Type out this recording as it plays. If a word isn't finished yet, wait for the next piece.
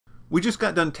We just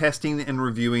got done testing and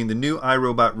reviewing the new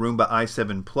iRobot Roomba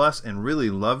i7 Plus and really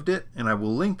loved it, and I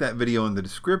will link that video in the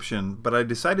description, but I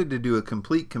decided to do a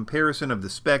complete comparison of the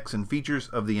specs and features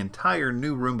of the entire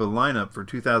new Roomba lineup for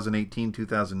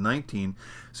 2018-2019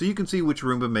 so you can see which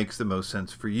Roomba makes the most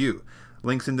sense for you.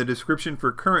 Links in the description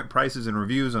for current prices and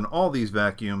reviews on all these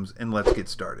vacuums, and let's get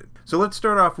started. So let's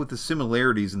start off with the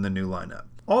similarities in the new lineup.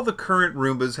 All the current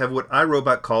Roombas have what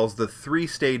iRobot calls the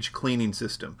 3-stage cleaning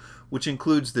system, which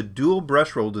includes the dual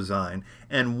brush roll design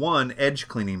and one edge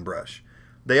cleaning brush.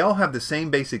 They all have the same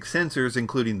basic sensors,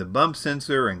 including the bump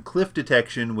sensor and cliff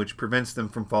detection, which prevents them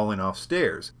from falling off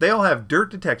stairs. They all have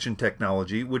dirt detection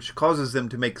technology, which causes them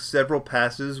to make several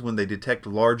passes when they detect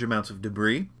large amounts of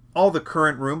debris. All the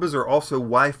current Roombas are also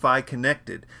Wi-Fi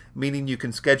connected, meaning you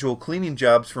can schedule cleaning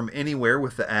jobs from anywhere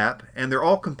with the app, and they're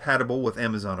all compatible with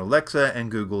Amazon Alexa and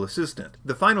Google Assistant.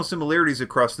 The final similarities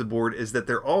across the board is that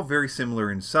they're all very similar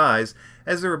in size,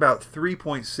 as they're about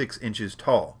 3.6 inches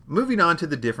tall. Moving on to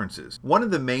the differences. One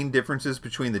of the main differences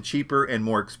between the cheaper and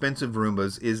more expensive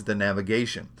Roombas is the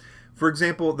navigation. For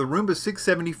example, the Roomba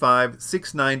 675,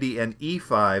 690, and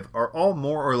E5 are all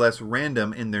more or less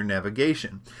random in their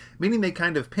navigation, meaning they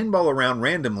kind of pinball around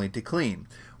randomly to clean,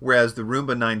 whereas the Roomba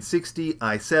 960,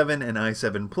 i7, and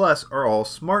i7 Plus are all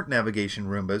smart navigation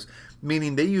Roombas,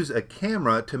 meaning they use a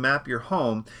camera to map your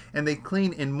home and they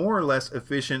clean in more or less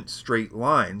efficient straight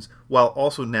lines while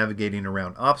also navigating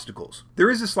around obstacles. There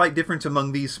is a slight difference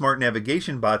among these smart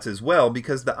navigation bots as well,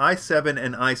 because the i7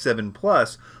 and i7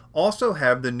 Plus also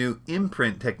have the new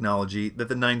imprint technology that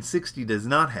the 960 does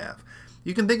not have.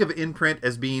 You can think of imprint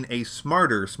as being a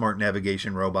smarter smart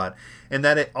navigation robot, and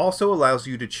that it also allows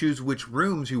you to choose which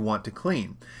rooms you want to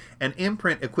clean. And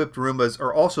imprint-equipped Roombas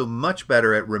are also much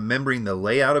better at remembering the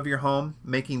layout of your home,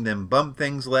 making them bump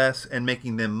things less, and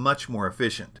making them much more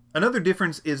efficient. Another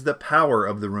difference is the power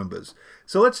of the Roombas.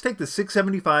 So let's take the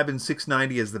 675 and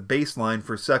 690 as the baseline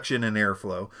for suction and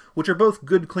airflow, which are both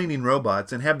good cleaning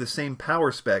robots and have the same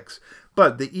power specs,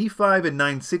 but the E5 and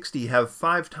 960 have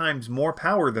 5 times more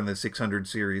power than the 600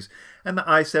 series, and the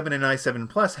i7 and i7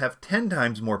 Plus have 10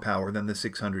 times more power than the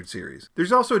 600 series.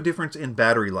 There's also a difference in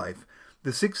battery life.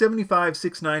 The 675,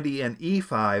 690, and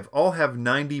E5 all have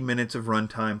 90 minutes of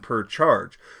runtime per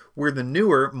charge, where the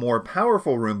newer, more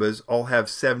powerful Roombas all have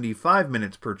 75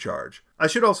 minutes per charge. I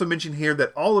should also mention here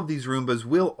that all of these Roombas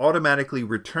will automatically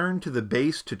return to the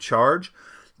base to charge,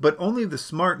 but only the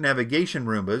smart navigation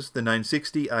Roombas, the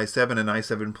 960, i7, and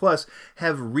i7 Plus,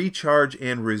 have recharge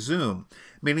and resume,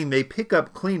 meaning they pick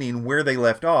up cleaning where they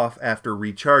left off after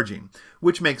recharging,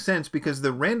 which makes sense because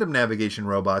the random navigation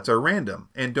robots are random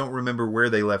and don't remember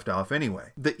where they left off anyway.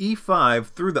 The E5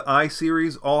 through the I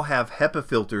series all have HEPA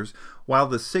filters, while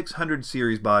the 600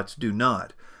 series bots do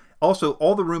not. Also,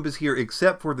 all the Roombas here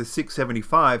except for the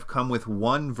 675 come with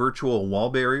one virtual wall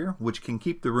barrier, which can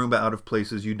keep the Roomba out of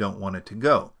places you don't want it to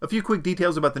go. A few quick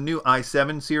details about the new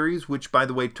i7 series, which by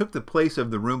the way took the place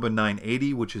of the Roomba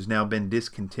 980, which has now been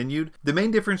discontinued. The main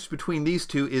difference between these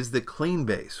two is the clean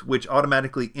base, which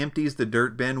automatically empties the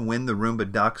dirt bin when the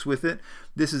Roomba docks with it.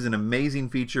 This is an amazing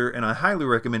feature, and I highly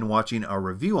recommend watching our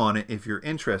review on it if you're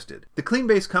interested. The clean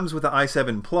base comes with the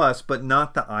i7 Plus, but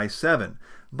not the i7.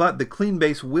 But the clean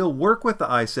base will work with the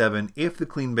i7 if the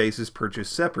clean base is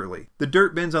purchased separately. The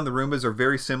dirt bins on the Roombas are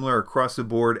very similar across the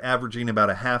board, averaging about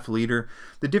a ½ liter.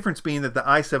 The difference being that the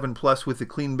i7 Plus with the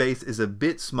clean base is a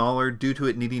bit smaller due to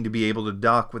it needing to be able to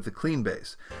dock with the clean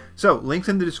base. So, links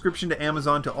in the description to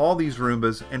Amazon to all these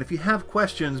Roombas, and if you have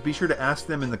questions, be sure to ask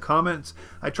them in the comments.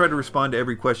 I try to respond to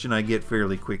every question I get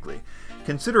fairly quickly.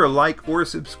 Consider a like or a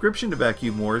subscription to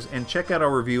Vacuum Wars, and check out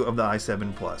our review of the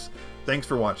i7 Plus. Thanks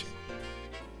for watching.